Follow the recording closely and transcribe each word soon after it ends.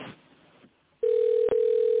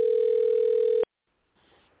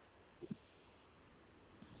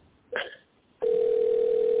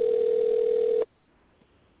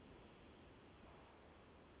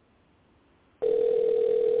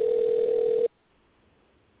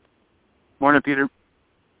Morning, Peter.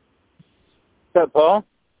 What's up, Paul?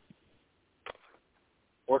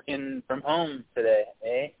 Working from home today,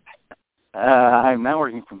 eh? I'm not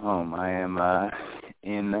working from home. I am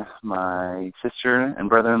in my sister and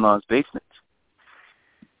brother-in-law's basement.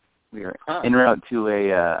 We are en route to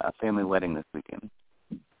a family wedding this weekend.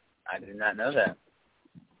 I did not know that.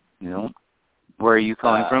 You know, where are you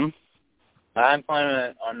calling from? I'm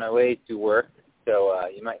calling on my way to work, so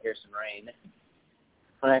you might hear some rain.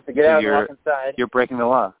 When I have to get out and walk inside. You're breaking the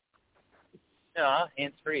law. No,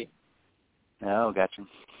 hands-free. Oh, gotcha. Come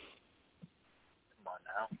on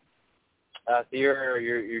now. So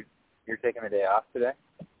you're taking the day off today?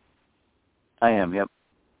 I am, yep.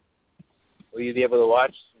 Will you be able to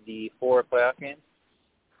watch the 4 playoff games?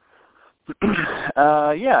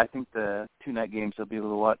 Yeah, I think the 2 night games I'll be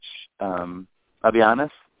able to watch. I'll be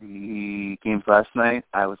honest, the games last night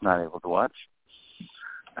I was not able to watch.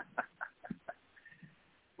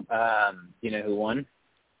 You know who won?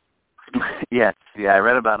 Yes, I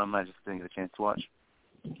read about them. I just didn't get a chance to watch.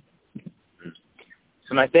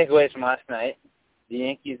 So my takeaways from last night, the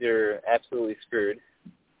Yankees are absolutely screwed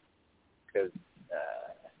because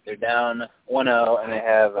they're down 1-0 and they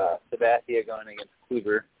have Sabathia going against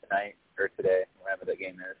Kluber tonight or today, wherever that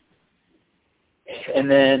game is.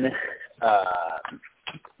 And then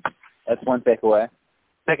that's one takeaway.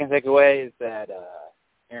 Second takeaway is that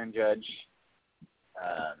Aaron Judge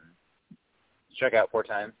struck out 4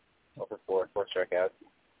 times, over 4 strikeouts.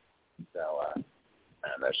 So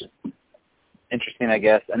that's just interesting, I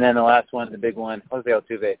guess. And then the last one, the big one, Jose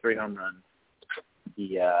Altuve, 3 home runs.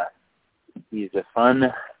 He's a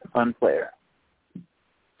fun player.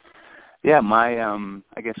 Yeah,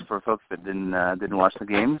 I guess for folks that didn't watch the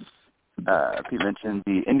games, Pete mentioned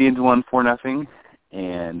the Indians won 4-0,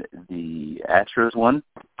 and the Astros won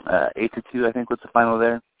 8-2. I think was the final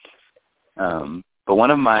there. But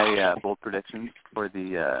one of my bold predictions for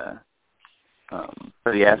the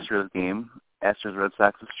Astros game, Astros Red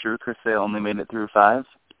Sox, was true. Chris Sale only made it through 5.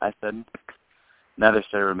 I said neither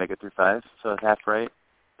starter would make it through 5, so I was half right.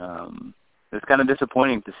 It's kind of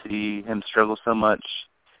disappointing to see him struggle so much.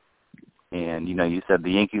 And, you said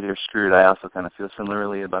the Yankees are screwed. I also kind of feel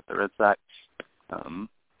similarly about the Red Sox.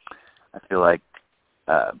 I feel like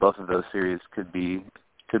both of those series could be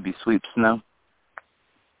sweeps now.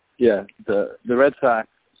 Yeah, the Red Sox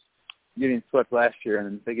getting swept last year, and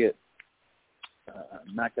then they get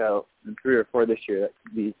knocked out in 3 or 4 this year. That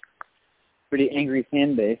could be pretty angry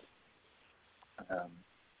fan base. All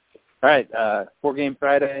right, 4-game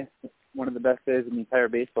Friday, one of the best days of the entire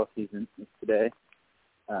baseball season is today.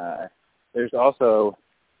 There's also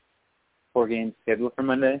 4 games scheduled for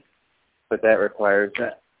Monday, but that requires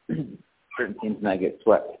that certain teams not get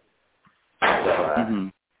swept.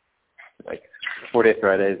 So, like 4-day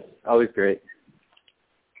Friday is always great.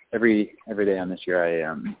 Every day on this year,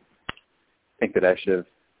 I think that I should have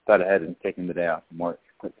thought ahead and taken the day off from work,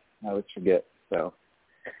 but I would forget. So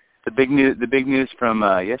the big news from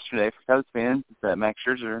yesterday for Cubs fans is that Max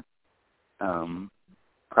Scherzer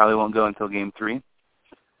probably won't go until Game 3.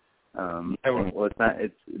 Well, it's not.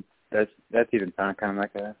 That's even kind of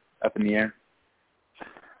like up in the air.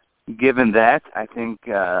 Given that, I think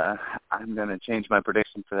I'm going to change my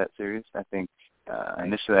prediction for that series. I think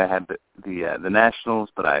initially I had the Nationals,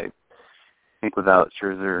 but I think without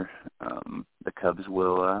Scherzer, the Cubs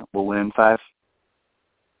will win in 5.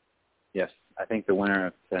 Yes, I think the winner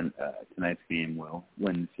of tonight's game will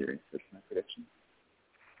win the series. That's my prediction.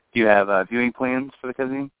 Do you have viewing plans for the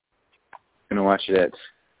Cubs game? I'm going to watch it at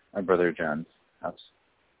my brother John's house.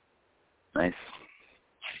 Nice.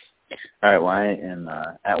 All right, well, I am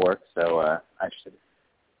at work, so I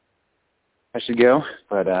should go.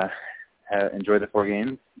 But enjoy the 4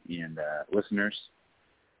 games, and listeners,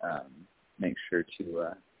 make sure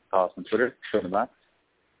to follow us on Twitter, Show in the Box,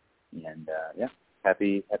 and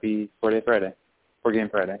happy 4-day Friday, 4-game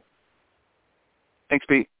Friday. Thanks,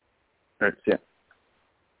 Pete. All right, see ya.